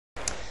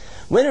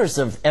Winners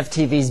of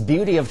FTV's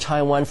Beauty of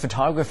Taiwan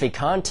photography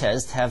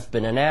contest have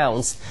been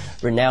announced.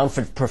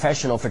 Renowned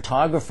professional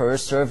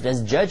photographers served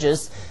as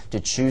judges to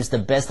choose the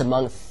best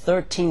among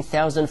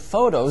 13,000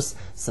 photos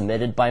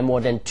submitted by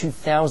more than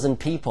 2,000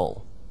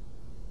 people.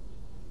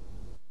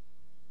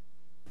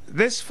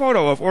 This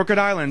photo of Orchid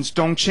Island's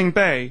Dongching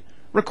Bay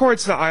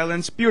records the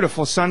island's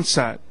beautiful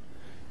sunset.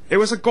 It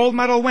was a gold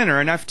medal winner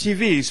in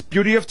FTV's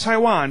Beauty of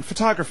Taiwan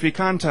photography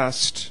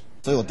contest.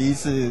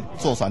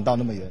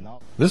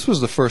 This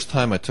was the first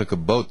time I took a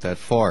boat that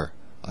far.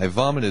 I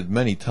vomited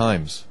many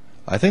times.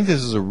 I think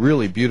this is a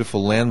really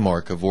beautiful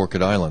landmark of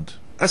Orchid Island.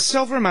 A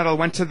silver medal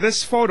went to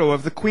this photo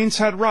of the Queen's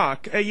Head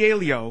Rock at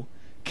Yehliu,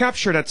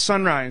 captured at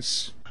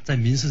sunrise. At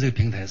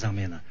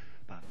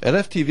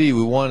FTV,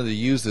 we wanted to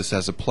use this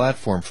as a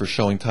platform for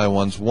showing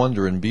Taiwan's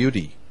wonder and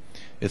beauty.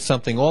 It's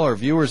something all our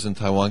viewers in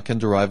Taiwan can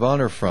derive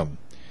honor from.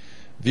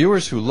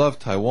 Viewers who love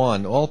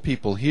Taiwan, all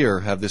people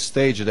here have this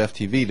stage at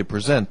FTV to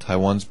present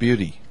Taiwan's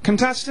beauty.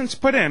 Contestants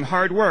put in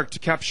hard work to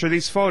capture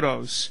these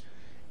photos,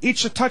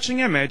 each a touching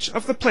image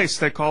of the place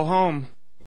they call home.